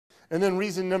And then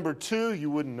reason number 2, you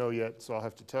wouldn't know yet, so I'll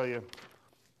have to tell you.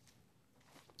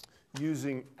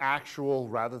 Using actual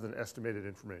rather than estimated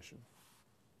information.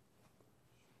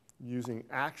 Using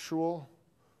actual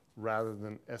rather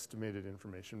than estimated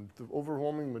information. The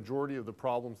overwhelming majority of the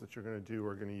problems that you're going to do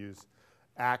are going to use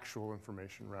actual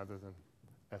information rather than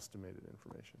estimated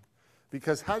information.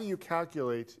 Because how do you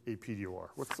calculate a PDOR?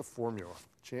 What's the formula?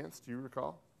 Chance, do you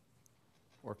recall?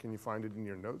 Or can you find it in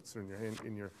your notes or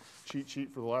in your cheat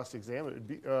sheet for the last exam? It'd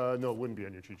be, no, it wouldn't be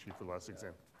on your cheat sheet for the last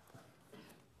exam.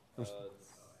 It's the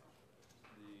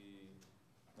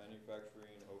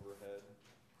manufacturing overhead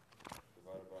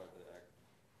divided by the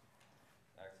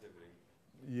activity.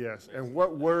 Yes, and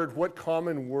what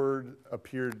common word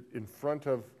appeared in front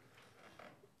of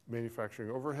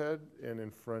manufacturing overhead and in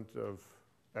front of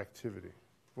activity?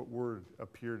 What word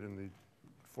appeared in the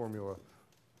formula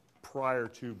prior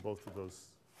to both of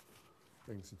those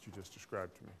things that you just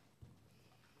described to me?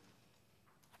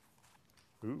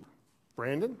 Ooh,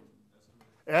 Brandon?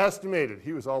 Estimated.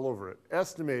 He was all over it.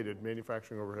 Estimated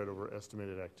manufacturing overhead over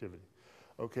estimated activity.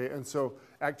 Okay, and so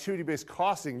activity-based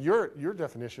costing, your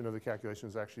definition of the calculation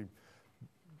is actually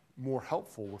more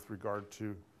helpful with regard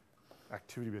to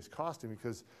activity-based costing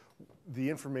because the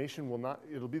information will not,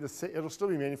 it'll be the same, it'll still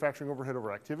be manufacturing overhead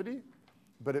over activity,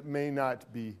 but it may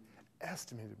not be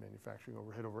estimated manufacturing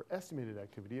overhead over estimated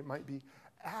activity. It might be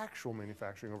actual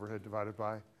manufacturing overhead divided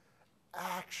by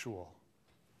actual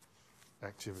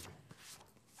activity.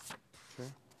 Okay?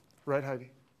 Right,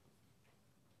 Heidi?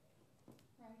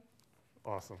 Right.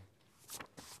 Awesome.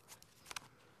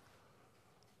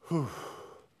 Whew.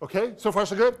 Okay, so far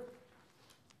so good?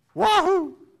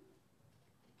 Wahoo!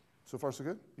 So far so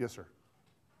good? Yes, sir.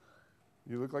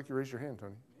 You look like you raised your hand,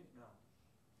 Tony.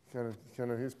 No.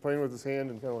 Kind of, he's playing with his hand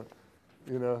and kind of,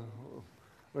 you know,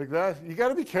 like that. You got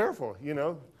to be careful, you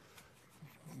know.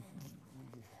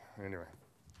 Anyway,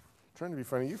 trying to be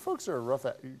funny. You folks are rough.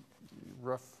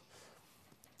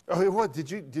 Oh, what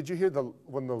did you hear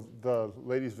when the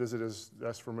ladies visited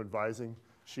us from advising?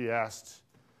 She asked.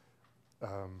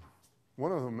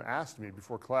 One of them asked me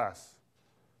before class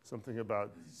something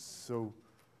about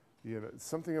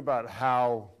something about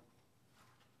how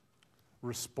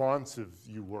responsive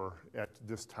you were at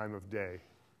this time of day.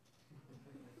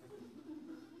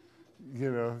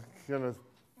 You know, kind of,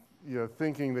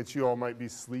 thinking that you all might be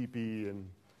sleepy and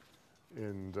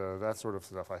that sort of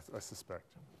stuff. I suspect.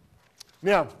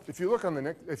 Now, if you look on the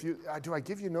next, do I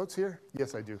give you notes here?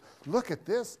 Yes, I do. Look at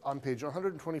this on page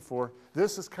 124.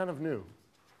 This is kind of new.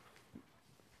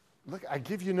 Look, I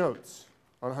give you notes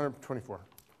on 124.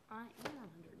 I am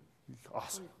 124.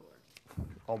 Awesome.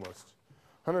 Almost.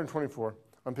 124.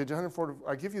 On page 104,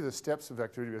 I give you the steps of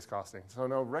activity-based costing. So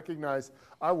now recognize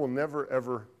I will never,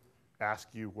 ever ask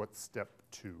you what's step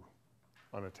 2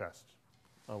 on a test.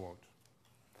 I won't.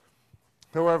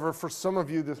 However, for some of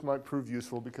you, this might prove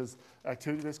useful because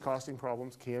activity-based costing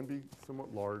problems can be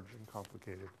somewhat large and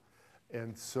complicated.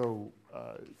 And so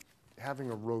having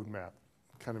a roadmap,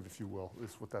 kind of, if you will,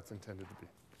 is what that's intended to be.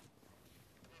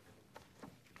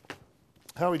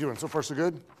 How are we doing? So far, so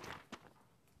good?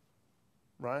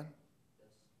 Ryan? Yes.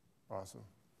 Awesome.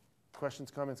 Questions,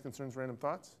 comments, concerns, random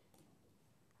thoughts?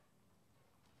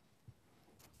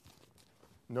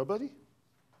 Nobody?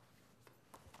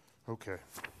 Okay.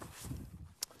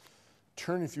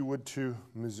 Turn, if you would, to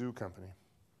Mizzou Company.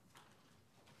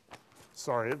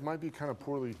 Sorry, it might be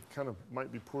poorly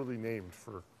named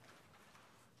for,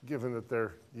 given that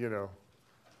they're,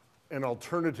 an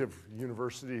alternative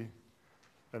university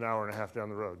an hour and a half down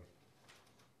the road.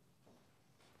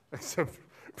 Except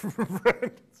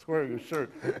Brent's wearing a shirt.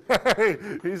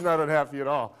 He's not unhappy at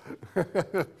all.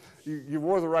 You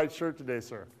wore the right shirt today,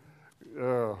 sir.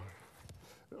 Oh,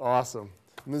 awesome.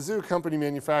 Mizzou Company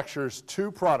manufactures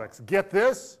 2 products. Get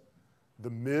this,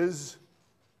 the Miz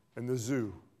and the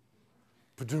Zoo.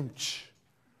 Ba-doom-tsh.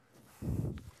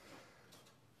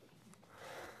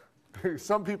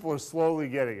 Some people are slowly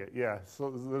getting it. Yeah,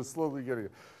 so they're slowly getting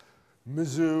it.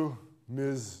 Mizzou,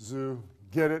 Mizzou,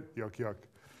 get it? Yuck, yuck.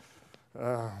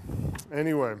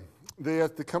 Anyway,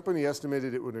 the company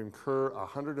estimated it would incur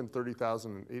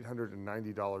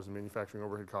 $130,890 in manufacturing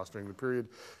overhead costs during the period.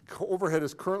 Overhead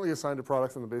is currently assigned to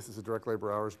products on the basis of direct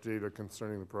labor hours. Data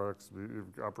concerning the products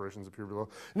operations appear below.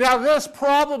 Now, this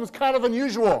problem is kind of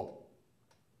unusual.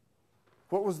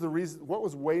 What was the reason? What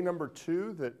was way number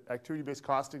 2 that activity-based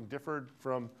costing differed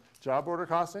from job order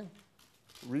costing?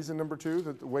 Reason number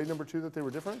 2, way number 2 that they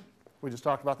were different? We just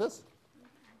talked about this.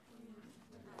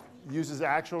 Uses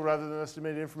actual rather than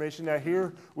estimated information. Now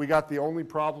here we got the only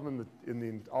problem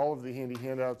in all of the handy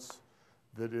handouts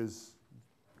that is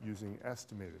using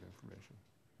estimated information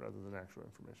rather than actual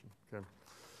information, okay?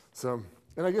 So,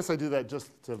 and I guess I do that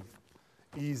just to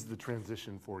ease the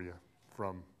transition for you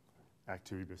from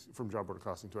from job order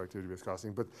costing to activity-based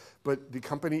costing, but the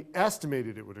company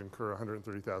estimated it would incur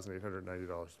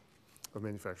 $130,890 of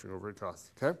manufacturing overhead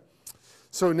costs, okay?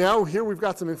 So now here we've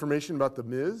got some information about the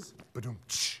MIS,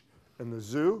 and the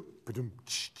ZOO,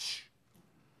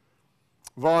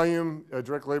 volume,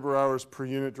 direct labor hours per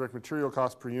unit, direct material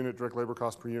cost per unit, direct labor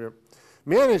cost per unit.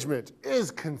 Management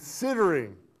is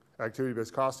considering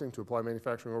activity-based costing to apply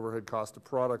manufacturing overhead cost to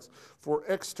products for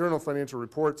external financial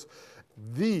reports.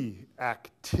 The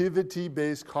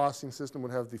activity-based costing system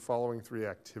would have the following 3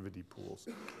 activity pools.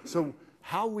 So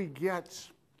how we get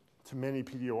to many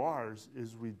PDORs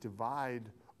is we divide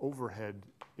overhead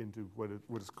into what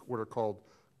are called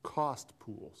cost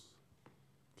pools,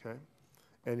 okay?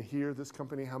 And here, this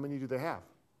company, how many do they have?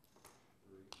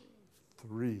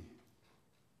 3.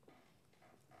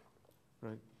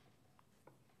 Right?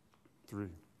 3.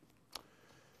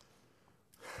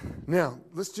 Now,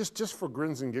 let's just for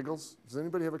grins and giggles, does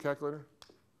anybody have a calculator?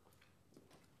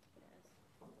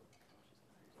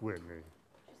 Whitney.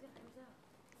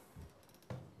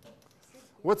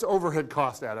 What's overhead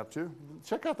cost add up to?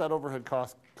 Check out that overhead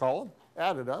cost column,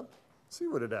 add it up, see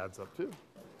what it adds up to.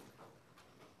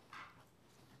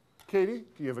 Katie,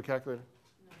 do you have a calculator?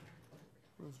 No.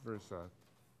 That's very sad.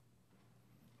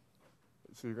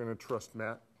 So you're going to trust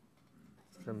Matt?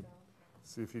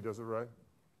 See if he does it right?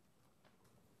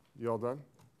 You all done?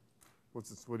 What's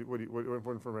this, what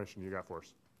information you got for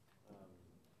us?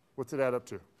 What's it add up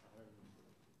to?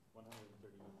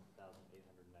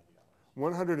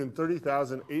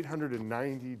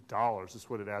 $130,890 is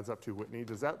what it adds up to, Whitney.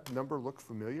 Does that number look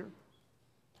familiar?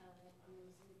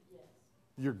 Yes.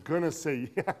 You're going to say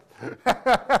yes.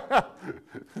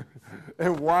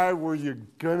 And why were you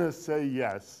going to say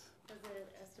yes? Because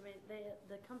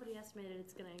the company estimated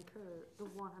it's going to incur the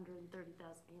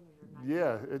 $130,890.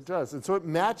 Yeah, it does. And so it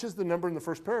matches the number in the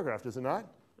first paragraph, does it not?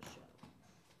 For sure.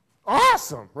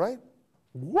 Awesome, right?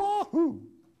 Wahoo!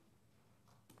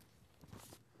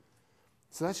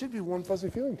 So that should be warm, fuzzy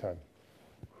feeling time.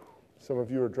 Some of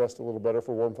you are dressed a little better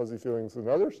for warm, fuzzy feelings than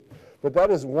others, but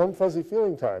that is warm, fuzzy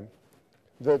feeling time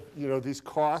that, you know, these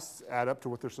costs add up to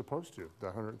what they're supposed to, the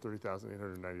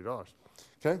 $130,890,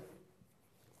 okay?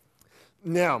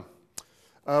 Now,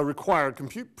 required,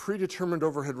 compute predetermined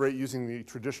overhead rate using the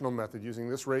traditional method. Using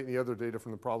this rate and the other data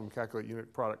from the problem, calculate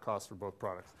unit product costs for both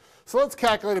products. So let's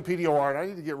calculate a PDOR, and I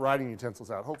need to get writing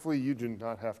utensils out. Hopefully you do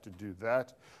not have to do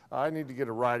that. I need to get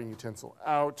a writing utensil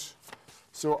out.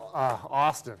 So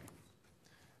Austin,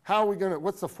 how are we going to,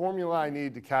 what's the formula I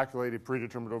need to calculate a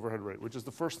predetermined overhead rate, which is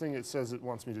the first thing it says it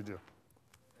wants me to do?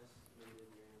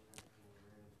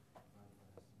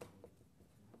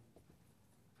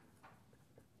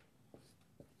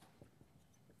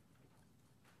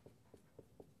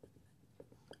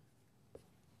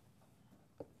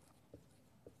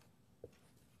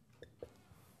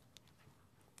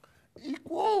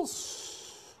 Equals.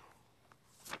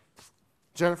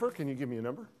 Jennifer, can you give me a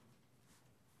number?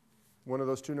 One of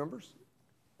those two numbers?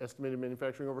 Estimated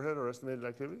manufacturing overhead or estimated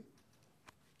activity?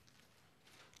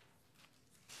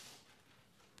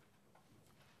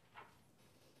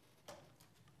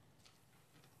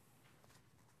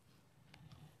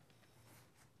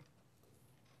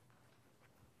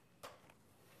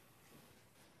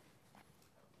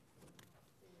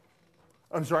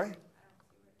 I'm sorry?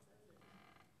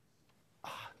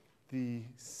 The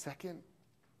second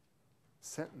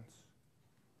sentence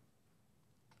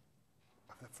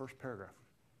of that first paragraph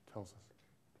tells us.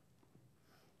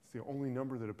 It's the only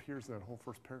number that appears in that whole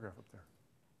first paragraph up there.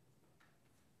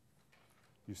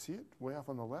 You see it way off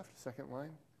on the left, second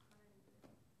line?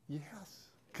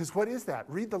 Yes. Because what is that?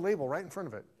 Read the label right in front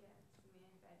of it.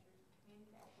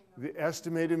 The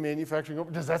estimated manufacturing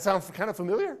overhead. Does that sound kind of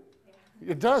familiar?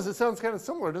 Yeah. It does. It sounds kind of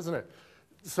similar, doesn't it?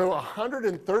 So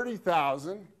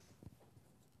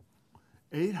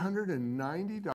 $130,890